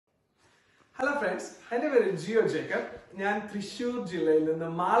Hello friends, my name is EnjoyMusic. I am Thrissur ജില്ലയിൽ നിന്ന്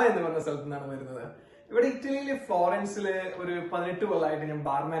മാള എന്ന് പറഞ്ഞ സ്ഥലത്ത് നിന്നാണ് വരുന്നത്. ഇവിടെ ഇറ്റലിയിലെ ഫ്ലോറൻസിലെ ഒരു 18 കൊല്ലമായിട്ട് ഞാൻ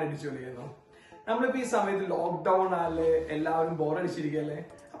ബാർമാനായിട്ട് ജോലി ചെയ്യുന്നു. നമ്മളിപ്പോ ഈ സമയത്ത് ലോക്ക്ഡൌൺ ആല്ലേ എല്ലാവരും ബോറടിച്ചിരിക്കല്ലേ.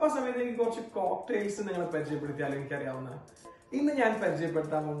 അപ്പൊ ആ സമയത്ത് എനിക്ക് കുറച്ച് കോക്ടെയിൽസ് നിങ്ങളെ പരിചയപ്പെടുത്തിയാലും എനിക്കറിയാവുന്ന. ഇന്ന് ഞാൻ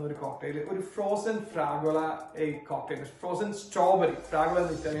പരിചയപ്പെടുത്താൻ പോകുന്ന ഒരു കോക്ടെയിൽ ഒരു ഫ്രോസൺ ഫ്രാഗോള കോക്ടെയിൽ, ഫ്രോസൺ സ്ട്രോബെറി ഫ്രാഗോള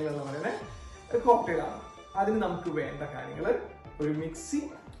എന്ന് ഇറ്റാലിയനിലുള്ള പറയുന്ന ഒരു കോക്ടെയിലാണ്. അതിന് നമുക്ക് വേണ്ട കാര്യങ്ങൾ ഒരു മിക്സി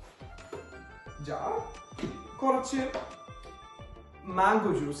jar, കുറച്ച് മാംഗോ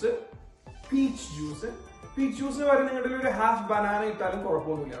ജ്യൂസ്, പീച്ച് ജ്യൂസ് എന്ന് പറയുന്നത് നിങ്ങളുടെ ഒരു ഹാഫ് ബനാന ഇട്ടാലും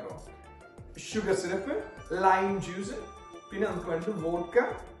കുഴപ്പമൊന്നുമില്ല കേട്ടോ. ഷുഗർ സിറപ്പ്, ലൈം ജ്യൂസ്, പിന്നെ നമുക്ക് വേണ്ടത് വോഡ്ക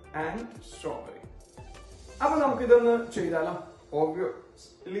ആൻഡ് സ്ട്രോബെറി. അപ്പൊ നമുക്ക് ഇതൊന്ന് ചെയ്താലോ.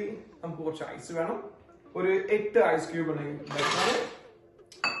 ഓബ്വിയസ്ലി നമുക്ക് കുറച്ച് ഐസ് വേണം. ഒരു 8 ഐസ് ക്യൂബ് ഉണ്ടെങ്കിൽ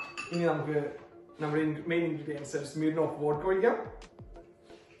ഇനി നമുക്ക് നമ്മുടെ മെയിൻ ഇൻഗ്രീഡിയൻസ് സ്മിർനോഫ് വോഡ്ക ഒഴിക്കാം.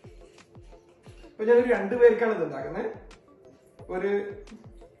 അപ്പൊ ഞാനൊരു 2 പേർക്കാണ് ഇത് ഉണ്ടാക്കുന്നത്. ഒരു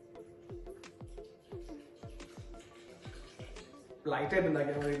ലൈറ്റ് ആയിട്ട്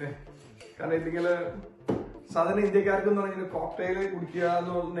ഉണ്ടാക്കിയാൽ മതി. കാരണം ഇതിങ്ങനെ സാധാരണ ഇന്ത്യക്കാർക്ക് എന്ന് പറഞ്ഞാൽ കോക്ടെയിൽ കുടിക്കുക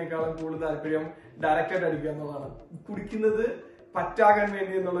എന്നുള്ളതിനേക്കാളും കൂടുതൽ താല്പര്യം ഡയറക്റ്റ് ആയിട്ട് അടിക്കുക എന്നുള്ളതാണ്. കുടിക്കുന്നത് പറ്റാകാൻ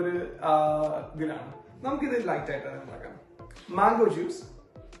വേണ്ടി എന്നുള്ളൊരു ഇതിലാണ്. നമുക്കിത് ലൈറ്റ് ആയിട്ട് ഉണ്ടാക്കാം. മാംഗോ ജ്യൂസ്,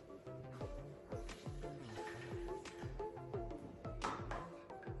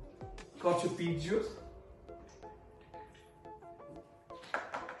 കുറച്ച് peach juice,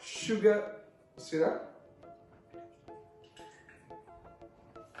 sugar syrup,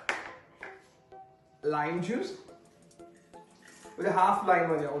 lime juice, ഒരു ഹാഫ് ലൈം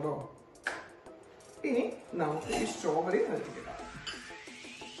മതിയാവും കേട്ടോ. ഇനി നമുക്ക് ഈ സ്ട്രോബെറി അതിലേക്ക് ഇടാം.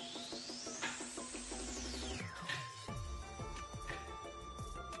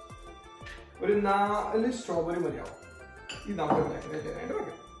 ഒരു 4 സ്ട്രോബെറി മതിയാവും. ഇത് നമുക്ക് ബ്ലാക്ക്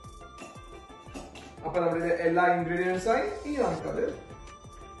വെക്കാം. അപ്പൊ നമ്മുടെ എല്ലാ ഇൻഗ്രീഡിയൻസ് ആയി ഇനി നമുക്കത്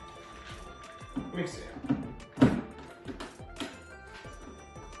മിക്സ് ചെയ്യാം.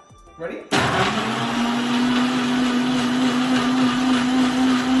 റെഡി?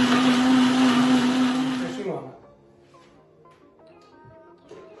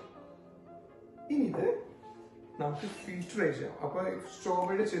 ഇനി ഇത് നമുക്ക് ഫിൽറ്റർ ചെയ്യാം. അപ്പൊ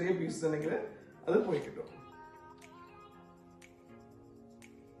സ്ട്രോബെറിയുടെ ചെറിയ പീസ് ഉണ്ടെങ്കിൽ അത് പോയി കിട്ടും.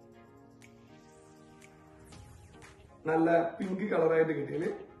 നല്ല പിങ്ക് കളറായിട്ട് കിട്ടിയാല്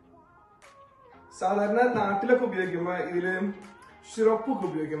സാധാരണ നാട്ടിലൊക്കെ ഉപയോഗിക്കുമ്പോ ഇതില് സിറപ്പൊക്കെ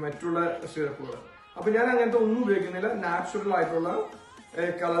ഉപയോഗിക്കും, മറ്റുള്ള സിറപ്പുകൾ. അപ്പൊ ഞാൻ അങ്ങനത്തെ ഒന്നും ഉപയോഗിക്കുന്നില്ല. നാച്ചുറൽ ആയിട്ടുള്ള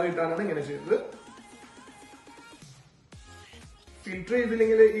കളർ ഇട്ടാണ് ഇങ്ങനെ ചെയ്തത്. ഫിൽറ്റർ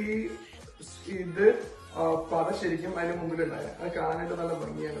ചെയ്തില്ലെങ്കിൽ ഇത് പത ശരിക്കും അതിന് മുമ്പിലുണ്ടായ അത് കാണാനായിട്ട് നല്ല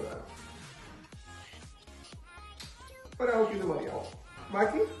ഭംഗിയാണതാണ്. ഒരാൾക്ക് ഇത് മതിയാവും.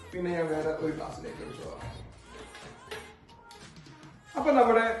 ബാക്കി പിന്നെ ഞാൻ വേറെ ഒരു ഗ്ലാസ്സിലേക്ക് ഒഴിച്ചോളാം. അപ്പൊ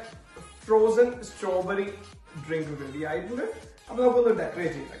നമ്മുടെ ഫ്രോസൺ സ്ട്രോബെറി ഡ്രിങ്ക് റെഡി ആയിട്ടുണ്ട്. അപ്പൊ നമുക്കൊന്ന്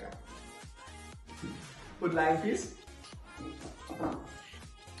ഡെക്കറേറ്റ് ചെയ്തേക്കാം. ഒരു ലൈം പീസ്,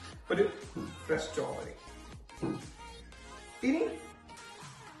 ഒരു ഫ്രഷ് സ്ട്രോബെറി, ഇനി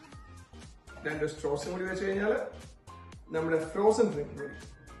 2 സ്ട്രോസും കൂടി വെച്ച് കഴിഞ്ഞാൽ നമ്മുടെ ഫ്രോസൺ ഡ്രിങ്ക് റെഡി.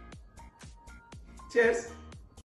 Cheers.